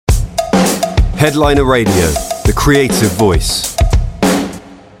Headliner Radio, the creative voice. A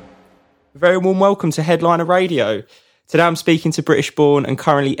very warm welcome to Headliner Radio. Today I'm speaking to British-born and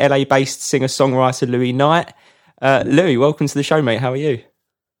currently LA-based singer-songwriter Louis Knight. Louis, welcome to the show, mate. How are you?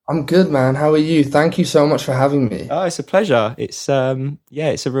 I'm good, man. How are you? Thank you so much for having me. Oh, it's a pleasure. It's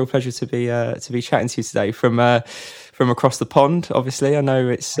it's a real pleasure to be chatting to you today from across the pond. Obviously, I know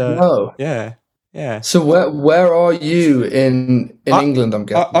it's yeah. So where are you in England? I'm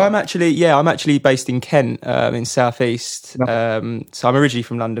guessing. I'm actually based in Kent, in southeast. So I'm originally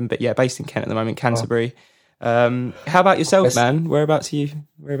from London, but based in Kent at the moment, Canterbury. How about yourself, man? Whereabouts are you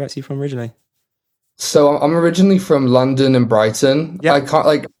from originally? So I'm originally from London and Brighton. Yeah.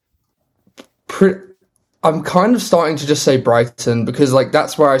 I'm kind of starting to just say Brighton because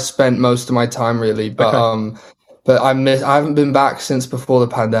that's where I spent most of my time really. But okay. But I haven't been back since before the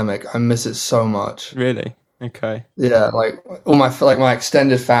pandemic. I miss it so much. Really? Okay. Yeah, all my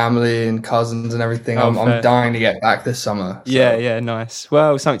extended family and cousins and everything. I'm dying to get back this summer. So. Yeah, nice.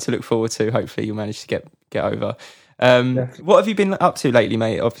 Well, something to look forward to. Hopefully you'll manage to get over. What have you been up to lately,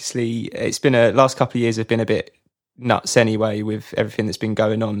 mate? Obviously, it's been last couple of years have been a bit nuts anyway with everything that's been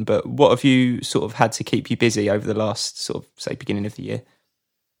going on. But what have you sort of had to keep you busy over the last sort of say beginning of the year?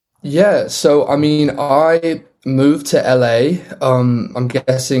 Yeah, so I mean, I moved to LA. I'm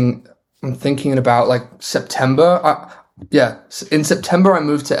thinking about September. In September I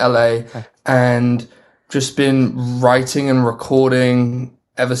moved to LA and just been writing and recording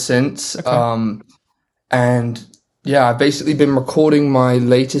ever since. Okay. I've basically been recording my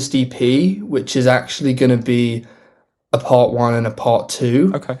latest EP, which is actually going to be a part 1 and a part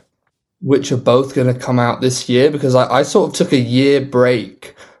 2. Okay. Which are both going to come out this year because I sort of took a year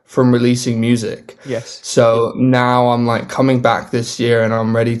break from releasing music. Yes. So now I'm coming back this year and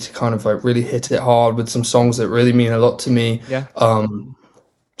I'm ready to kind of really hit it hard with some songs that really mean a lot to me. Yeah.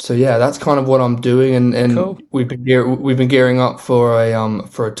 So yeah, that's kind of what I'm doing and cool. we've been gearing up for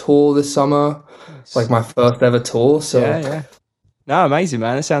a tour this summer. Nice. It's my first ever tour. So yeah. No, amazing,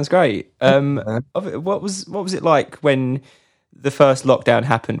 man. It sounds great. What was it like when the first lockdown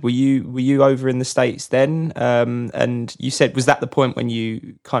happened? Were you over in the States then? And you said, was that the point when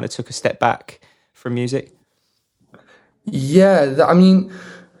you kind of took a step back from music? Yeah, I mean,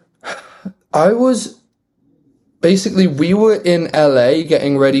 we were in LA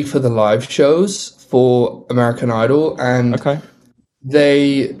getting ready for the live shows for American Idol, and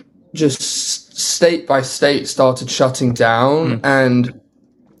they just state by state started shutting down, and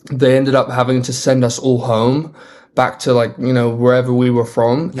they ended up having to send us all home back to wherever we were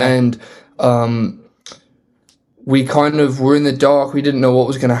from. Yeah. And we kind of were in the dark. We didn't know what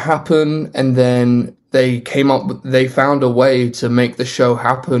was going to happen. And then they found a way to make the show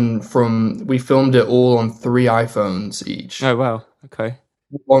happen we filmed it all on 3 iPhones each. Oh, wow. Okay.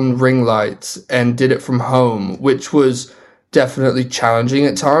 On ring lights, and did it from home, which was definitely challenging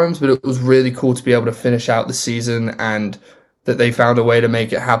at times, but it was really cool to be able to finish out the season and that they found a way to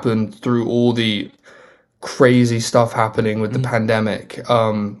make it happen through all the crazy stuff happening with the pandemic.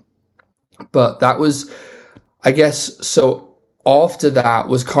 But that was, I guess, so after that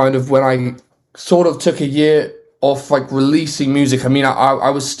was kind of when I sort of took a year off releasing music. I mean,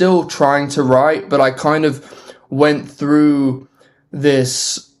 I was still trying to write, but I kind of went through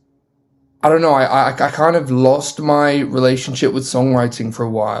this, I don't know, I kind of lost my relationship with songwriting for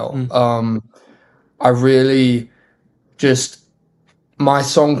a while. I really just, my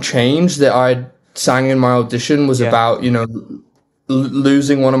song Change that I sang in my audition was about,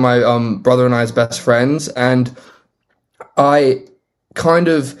 losing one of my brother and I's best friends. And it kind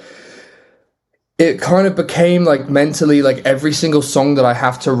of became mentally, every single song that I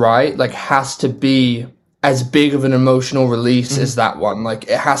have to write, has to be as big of an emotional release as that one. It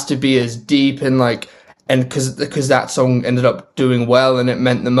has to be as deep and because that song ended up doing well and it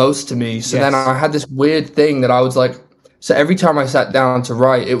meant the most to me. So then I had this weird thing that I was so every time I sat down to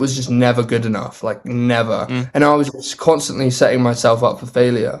write, it was just never good enough, never. And I was just constantly setting myself up for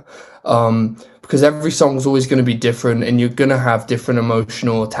failure. Because every song is always going to be different and you're going to have different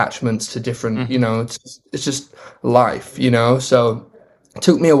emotional attachments to different, it's just life, So it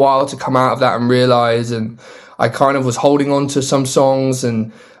took me a while to come out of that and realize, and I kind of was holding on to some songs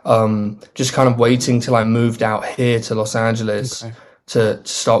and just kind of waiting till I moved out here to Los Angeles. Okay. To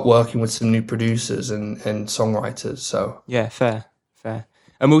start working with some new producers and songwriters. So yeah, fair.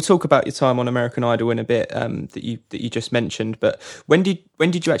 And we'll talk about your time on American Idol in a bit, that you just mentioned. But when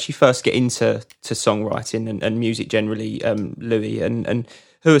did you actually first get into songwriting and music generally, Louis? And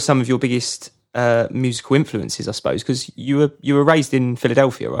who are some of your biggest musical influences, I suppose? Because you were raised in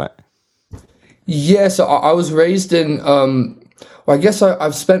Philadelphia, right? Yeah, so I was raised in Well, I guess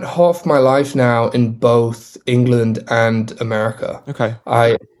I've spent half my life now in both England and America. Okay.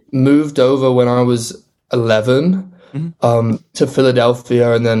 I moved over when I was 11 to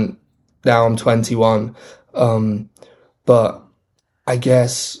Philadelphia, and then now I'm 21. But I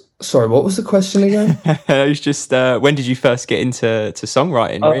guess, sorry, what was the question again? It was just when did you first get into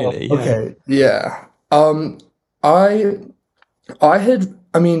songwriting? Really? Okay, yeah.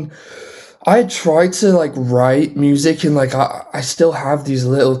 I had tried to like write music, and like I still have these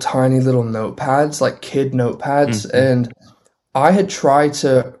little tiny little notepads, like kid notepads, and I had tried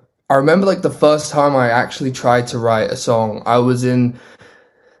to. I remember like the first time I actually tried to write a song. I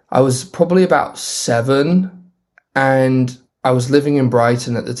was probably about 7, and I was living in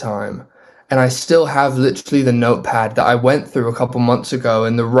Brighton at the time. And I still have literally the notepad that I went through a couple months ago,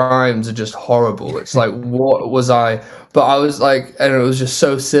 and the rhymes are just horrible. It's like, what was I? But I was like, and it was just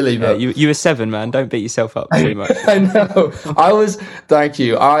so silly. But you were 7, man. Don't beat yourself up too much. I know. Thank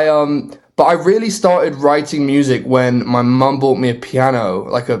you. But I really started writing music when my mum bought me a piano,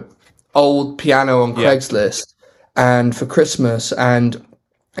 like a old piano on Craigslist, and for Christmas. And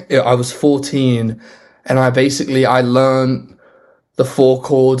I was 14, and I learned the 4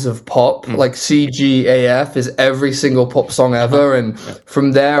 chords of pop, like C, G, A, F is every single pop song ever. And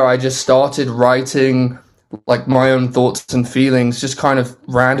from there, I just started writing like my own thoughts and feelings, just kind of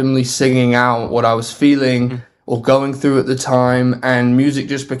randomly singing out what I was feeling or going through at the time. And music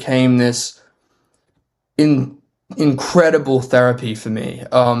just became this incredible therapy for me.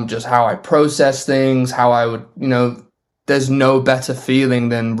 Just how I process things, how I would, there's no better feeling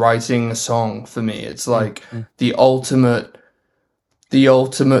than writing a song for me. It's like the ultimate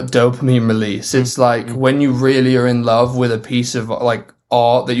dopamine release. It's like when you really are in love with a piece of like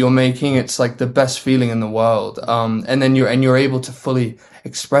art that you're making, it's like the best feeling in the world. And then you're able to fully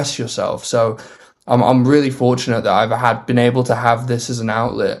express yourself. So I'm really fortunate that I've been able to have this as an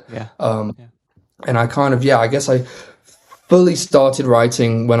outlet. And I kind of, I guess I fully started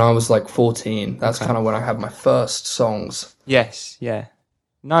writing when I was like 14. That's kind of when I had my first songs. Yes. Yeah.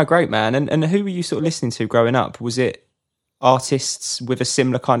 No, great, man. And who were you sort of listening to growing up? Was it artists with a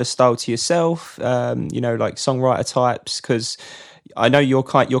similar kind of style to yourself, like songwriter types? Because I know your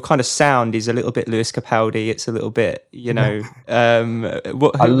kind of sound is a little bit Lewis Capaldi. It's a little bit, I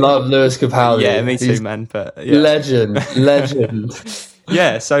love Lewis Capaldi. Yeah, me too, He's man. But legend.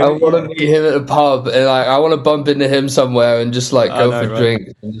 Yeah, so I want to meet him at a pub, and I want to bump into him somewhere and just like go for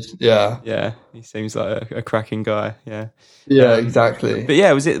drinks. And just, yeah, he seems like a cracking guy. Yeah, exactly. But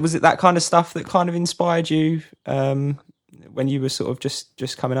yeah, was it that kind of stuff that kind of inspired you when you were sort of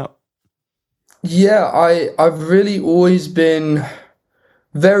just coming up? Yeah, I've really always been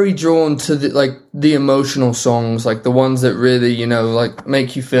very drawn to the emotional songs, like the ones that really, like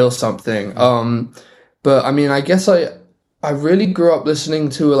make you feel something. But I mean, I guess I really grew up listening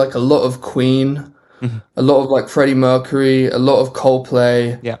to like a lot of Queen, a lot of like Freddie Mercury, a lot of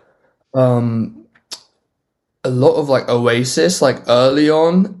Coldplay. Yeah. A lot of like Oasis, like early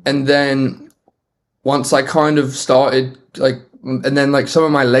on. And then once I kind of started and then like some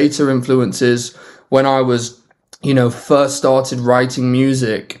of my later influences when I was, first started writing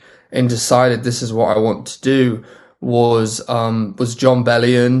music and decided this is what I want to do was John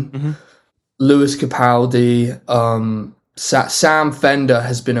Bellion, Lewis Capaldi, Sam Fender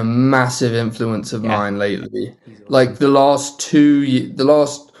has been a massive influence of mine lately. Like the last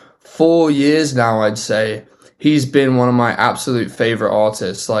 4 years now, I'd say he's been one of my absolute favorite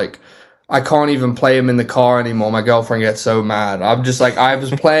artists. Like I can't even play him in the car anymore. My girlfriend gets so mad. I'm just like, I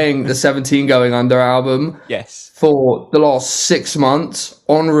was playing the 17 Going Under album for the last 6 months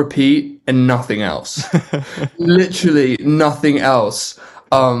on repeat and nothing else. Literally nothing else.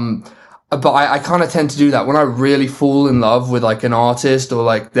 But I kind of tend to do that when I really fall in love with like an artist or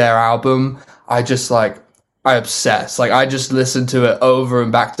like their album. I obsess. Like I just listen to it over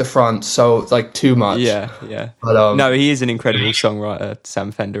and back to front. So it's like too much. Yeah. But, no, he is an incredible songwriter,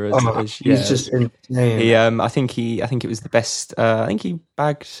 Sam Fender. He's just insane. I think it was the best. I think he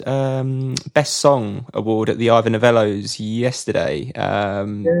bagged best song award at the Ivor Novellos yesterday. I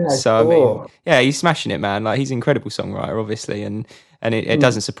mean, he's smashing it, man. Like he's an incredible songwriter, obviously, and it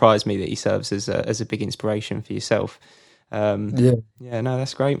doesn't surprise me that he serves as a big inspiration for yourself. No,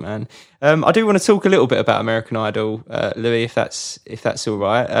 that's great, man. I do want to talk a little bit about American Idol, Louis, if that's all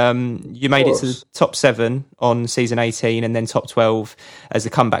right. You made it to the top 7 on season 18 and then top 12 as a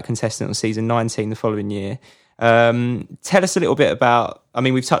comeback contestant on season 19 the following year. Tell us a little bit about, I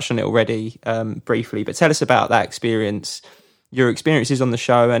mean, we've touched on it already briefly, but tell us about that experience, your experiences on the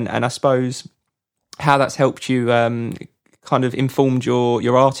show, and I suppose how that's helped you kind of informed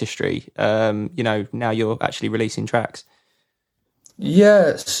your artistry. Now you're actually releasing tracks.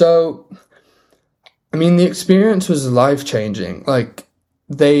 Yeah, so I mean, the experience was life-changing. Like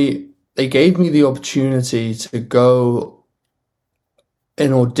they gave me the opportunity to go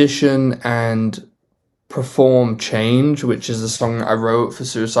and audition and perform Change, which is a song that I wrote for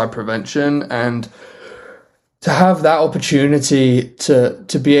suicide prevention, and to have that opportunity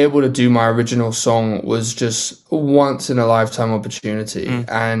to be able to do my original song was just a once in a lifetime opportunity.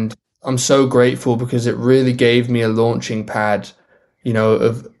 And I'm so grateful because it really gave me a launching pad, you know,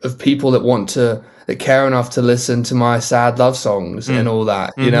 of people that care enough to listen to my sad love songs and all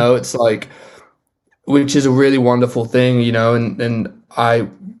that. You know, it's like, which is a really wonderful thing, you know, and I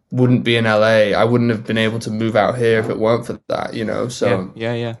wouldn't be in LA. I wouldn't have been able to move out here if it weren't for that, you know. So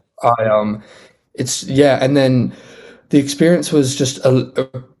yeah. And then the experience was just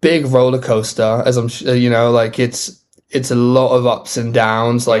a big roller coaster, as I'm you know, like it's a lot of ups and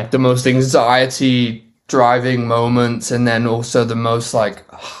downs, like the most anxiety driving moments, and then also the most like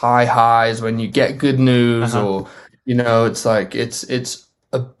high highs when you get good news, or you know, it's like it's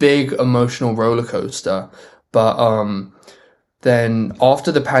a big emotional roller coaster. But then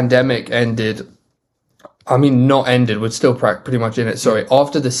after the pandemic ended, I mean, not ended, we're still pretty much in it. Sorry.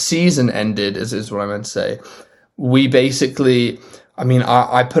 After the season ended, is what I meant to say. We basically, I mean,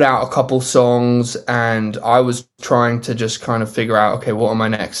 I put out a couple songs and I was trying to just kind of figure out, okay, what are my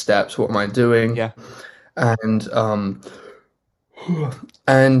next steps? What am I doing? Yeah.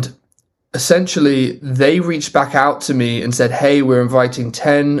 And essentially they reached back out to me and said, hey, we're inviting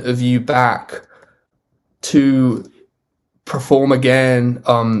 10 of you back to perform again,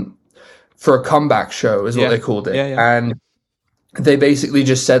 for a comeback show is what they called it. And they basically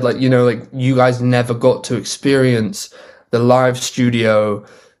just said, like, you know, like, you guys never got to experience the live studio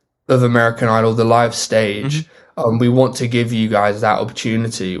of American Idol, the live stage. We want to give you guys that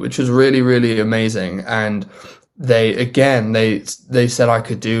opportunity, which was really, really amazing. And they said I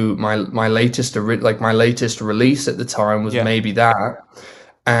could do my latest release at the time was Maybe That.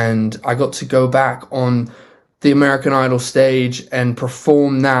 And I got to go back on the American Idol stage and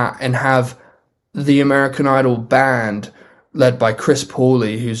perform that, and have the American Idol band led by Chris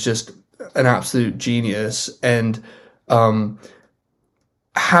Pauly, who's just an absolute genius, and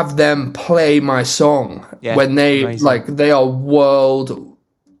have them play my song when they amazing. Like they are worldwide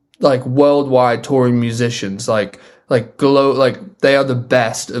touring musicians, like they are the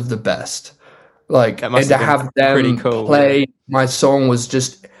best of the best. Like, and to have them play my song was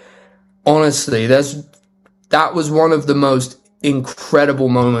just, honestly, that was one of the most incredible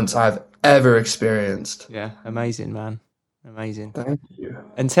moments I've ever experienced. Yeah, amazing, man. Amazing. Thank you.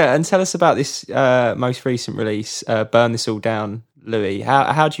 And tell us about this most recent release, Burn This All Down, Louis.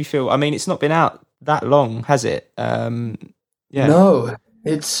 How do you feel? I mean, it's not been out that long, has it? No,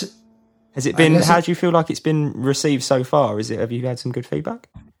 it's... Has it been... How do you feel like it's been received so far? Have you had some good feedback?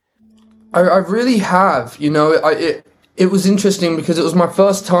 I really have. You know, it was interesting because it was my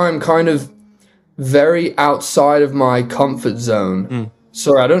first time kind of very outside of my comfort zone.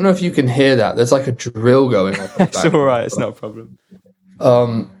 Sorry, I don't know if you can hear that. There's like a drill going on. It's all right. It's not a problem.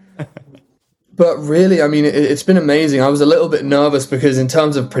 But really, I mean, it's been amazing. I was a little bit nervous because in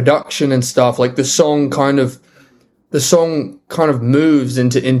terms of production and stuff, like the song kind of moves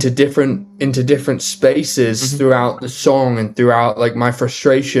into different spaces throughout the song, and throughout like my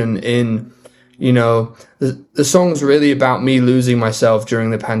frustration in, you know, the song's really about me losing myself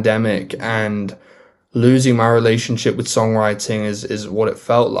during the pandemic, and losing my relationship with songwriting is what it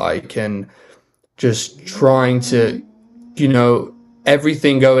felt like, and just trying to, you know,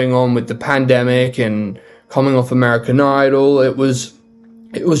 everything going on with the pandemic and coming off American Idol, it was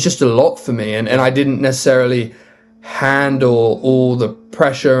just a lot for me, and I didn't necessarily handle all the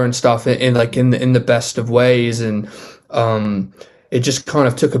pressure and stuff in the best of ways, and it just kind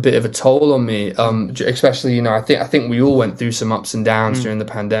of took a bit of a toll on me, especially, you know, I think we all went through some ups and downs during the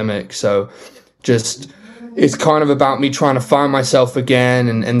pandemic, so just it's kind of about me trying to find myself again,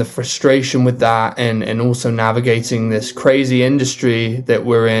 and the frustration with that, and also navigating this crazy industry that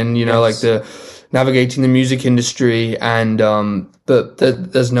we're in, you know, like navigating the music industry, and but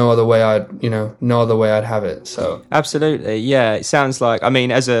there's no other way I'd have it. So absolutely, yeah. It sounds like, I mean,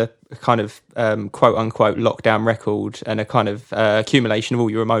 as a kind of quote unquote lockdown record, and a kind of accumulation of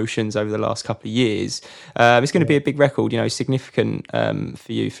all your emotions over the last couple of years, it's going to be a big record, you know, significant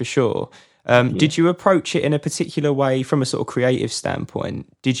for you for sure. Did you approach it in a particular way from a sort of creative standpoint?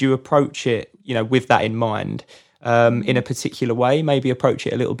 Did you approach it, you know, with that in mind, in a particular way? Maybe approach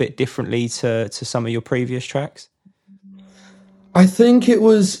it a little bit differently to some of your previous tracks? I think it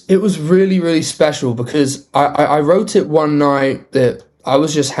was really, really special because I wrote it one night that I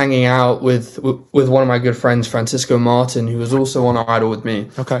was just hanging out with one of my good friends, Francisco Martin, who was also on Idol with me.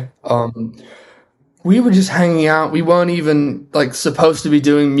 Okay. We were just hanging out. We weren't even like supposed to be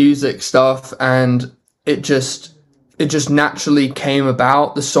doing music stuff, and it just naturally came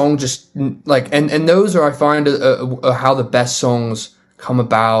about. The song just like, and those are, I find, are how the best songs come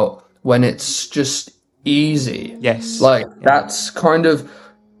about, when it's just easy. Yes. Like that's kind of,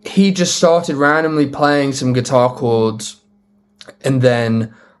 he just started randomly playing some guitar chords, and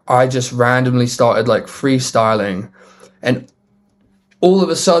then I just randomly started like freestyling, and all of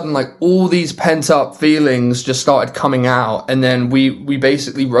a sudden, like all these pent up feelings just started coming out, and then we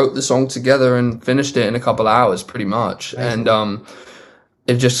basically wrote the song together and finished it in a couple hours, pretty much. Amazing. And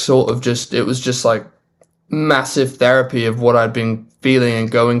it just it was just like massive therapy of what I'd been feeling and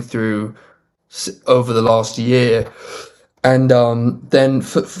going through over the last year. And then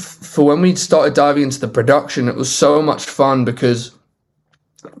for when we started diving into the production, it was so much fun because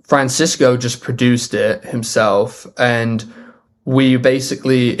Francisco just produced it himself, and we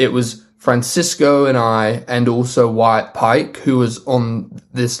basically, it was Francisco and I, and also Wyatt Pike, who was on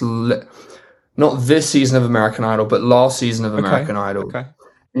this, not this season of American Idol, but last season of American Idol. Okay.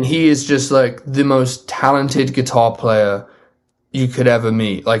 And he is just like the most talented guitar player you could ever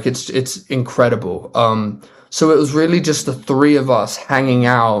meet. Like it's incredible. So it was really just the three of us hanging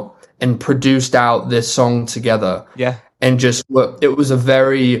out and produced out this song together. Yeah. And just, it was a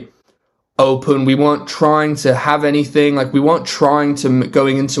very open, we weren't trying to have anything, like we weren't trying to,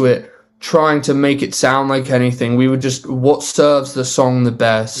 going into it, trying to make it sound like anything. We were just, what serves the song the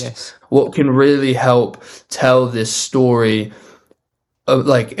best? Yes. What can really help tell this story,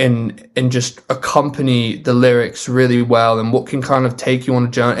 like, and just accompany the lyrics really well, and what can kind of take you on a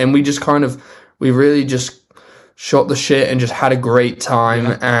journey. And we really just shot the shit and just had a great time.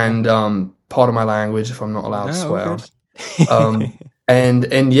 Yeah. And pardon my language if I'm not allowed to swear.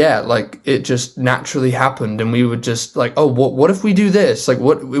 And yeah, like it just naturally happened, and we were just like, oh, what if we do this? Like,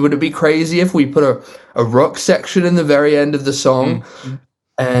 what would it be crazy if we put a rock section in the very end of the song? Mm-hmm.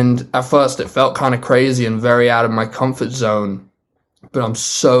 And at first it felt kind of crazy and very out of my comfort zone, but I'm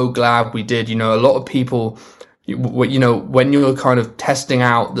so glad we did. You know, a lot of people, you know, when you're kind of testing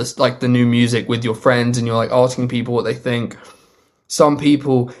out this, like the new music with your friends, and you're like asking people what they think, some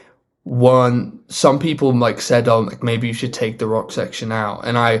people like said, oh, like maybe you should take the rock section out.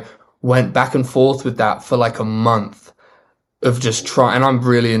 And I went back and forth with that for like a month of just trying, and I'm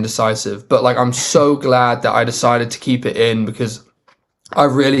really indecisive, but like, I'm so glad that I decided to keep it in, because I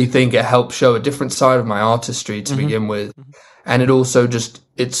really think it helped show a different side of my artistry to begin with. And it also just,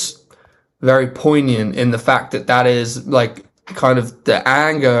 it's very poignant in the fact that is like kind of the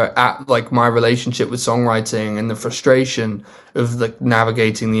anger at like my relationship with songwriting and the frustration of like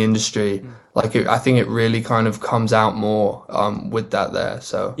navigating the industry. Like I think it really kind of comes out more with that there.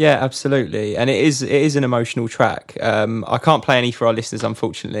 So yeah, absolutely. And it is an emotional track. I can't play any for our listeners,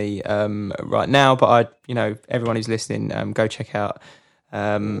 unfortunately, right now, but everyone who's listening, go check out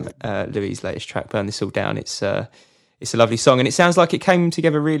Louis' latest track, Burn This All Down. It's a lovely song, and it sounds like it came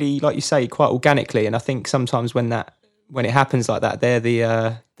together really, like you say, quite organically. And I think sometimes when it happens like that, they're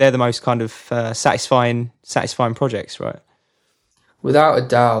the most kind of satisfying projects, right? Without a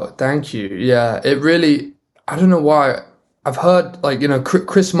doubt. Thank you. Yeah, it really, I don't know why, I've heard like,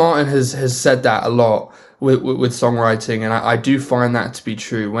 Chris Martin has said that a lot with songwriting, and I do find that to be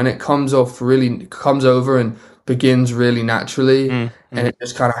true. When it comes over and begins really naturally, and it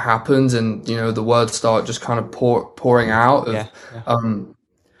just kind of happens, and the words start just kind of pouring out of,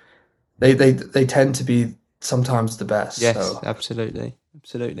 they tend to be sometimes the best. Yes, so. Absolutely.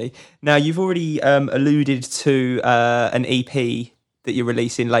 Now, you've already alluded to an EP that you're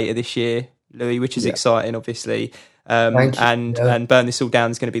releasing later this year, Louis, which is exciting, obviously. Thank you. And Burn This All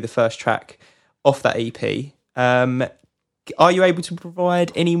Down is going to be the first track off that EP. Are you able to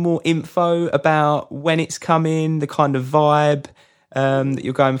provide any more info about when it's coming, the kind of vibe that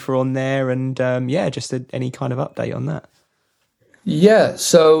you're going for on there, and just any kind of update on that? Yeah,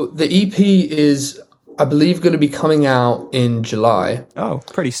 so the EP is, I believe, going to be coming out in July. Oh,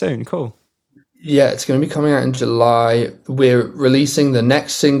 pretty soon. Cool. Yeah, it's going to be coming out in July. We're releasing the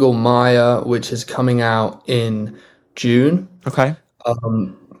next single, Maya, which is coming out in June. Okay.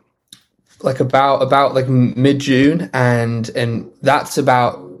 Like about like mid-June, and that's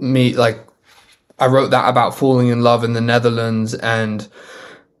about me. Like, I wrote that about falling in love in the Netherlands, and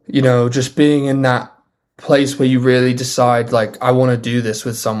just being in that place where you really decide, like, I want to do this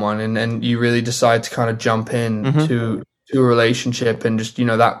with someone, and you really decide to kind of jump in to a relationship, and just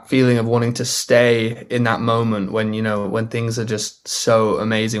that feeling of wanting to stay in that moment when when things are just so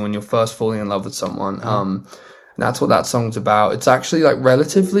amazing, when you're first falling in love with someone. That's what that song's about. It's actually like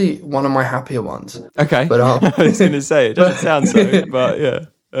relatively one of my happier ones. Okay. But I was going to say, it doesn't sound so, but yeah.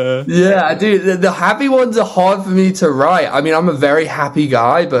 Yeah, I do. The happy ones are hard for me to write. I mean, I'm a very happy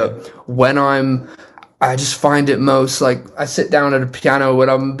guy, but when I just find it most like I sit down at a piano when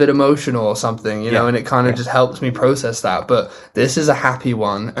I'm a bit emotional or something, you know, and it kind of just helps me process that. But this is a happy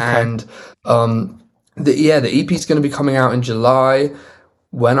one. Okay. And the EP is going to be coming out in July,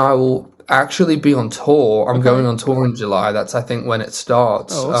 when I will actually be on tour. I'm going on tour in July. That's, I think, when it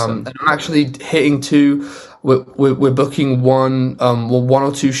starts. Oh, awesome. And I'm actually hitting we're booking one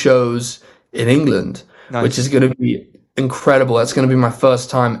or two shows in England, which is going to be incredible. That's going to be my first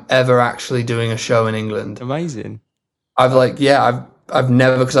time ever actually doing a show in England. Amazing. I've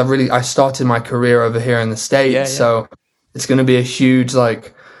never, because I started my career over here in the States, so it's going to be a huge,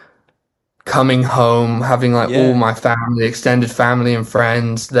 like, coming home, having like all my family, extended family and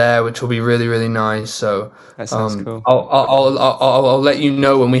friends there, which will be really, really nice. So that sounds cool. I'll let you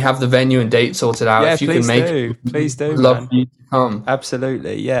know when we have the venue and date sorted out. Yeah, if you can make it. Please do. Love for you to come.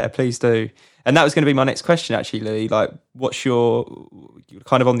 Absolutely. Yeah, please do. And that was going to be my next question, actually, Louis. Like, what's your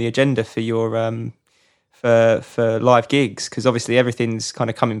kind of on the agenda for your for live gigs? Because obviously everything's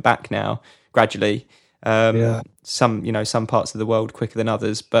kind of coming back now gradually. Some parts of the world quicker than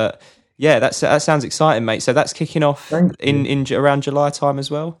others, but yeah, that sounds exciting, mate. So that's kicking off in around July time as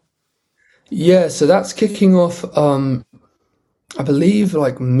well. Yeah, so that's kicking off. I believe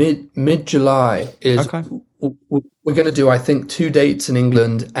like mid July is. Okay. We're going to do, I think, 2 dates in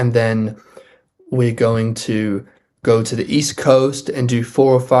England, and then we're going to go to the East Coast and do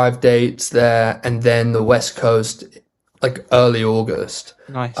 4 or 5 dates there, and then the West Coast, like early August.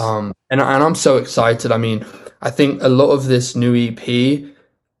 Nice. And I'm so excited. I mean, I think a lot of this new EP,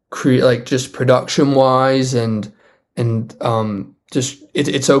 like just production wise and just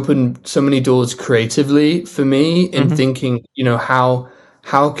it's opened so many doors creatively for me in thinking, you know,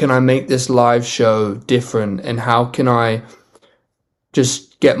 how can I make this live show different, and how can I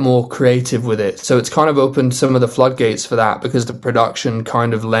just get more creative with it? So it's kind of opened some of the floodgates for that, because the production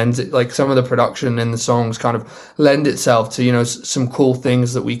kind of lends it, like some of the production in the songs kind of lend itself to, you know, some cool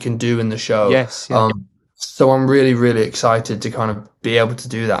things that we can do in the show. Yes. Yeah. So I'm really, really excited to kind of be able to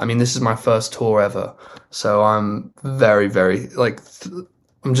do that. I mean, this is my first tour ever, so I'm very, very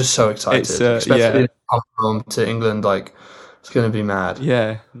I'm just so excited. Especially come home to England, like it's going to be mad.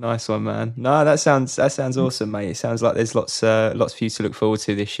 Yeah, nice one, man. No, that sounds awesome, mate. It sounds like there's lots for you to look forward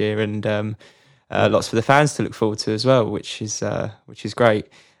to this year, and lots for the fans to look forward to as well, which is great.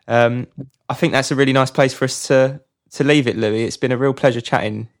 I think that's a really nice place for us to leave it, Louis. It's been a real pleasure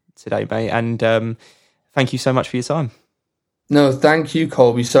chatting today, mate, and thank you so much for your time. No, thank you,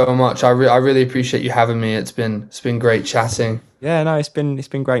 Colby, so much. I really appreciate you having me. It's been great chatting. Yeah, no, it's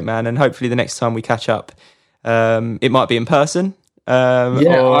been great, man. And hopefully the next time we catch up, it might be in person.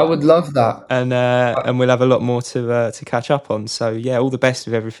 I would love that. And we'll have a lot more to catch up on. So yeah, all the best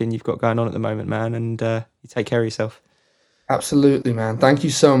with everything you've got going on at the moment, man. And you take care of yourself. Absolutely, man. Thank you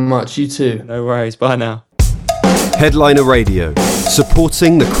so much. You too. No worries. Bye now. Headliner Radio,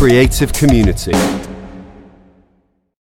 supporting the creative community.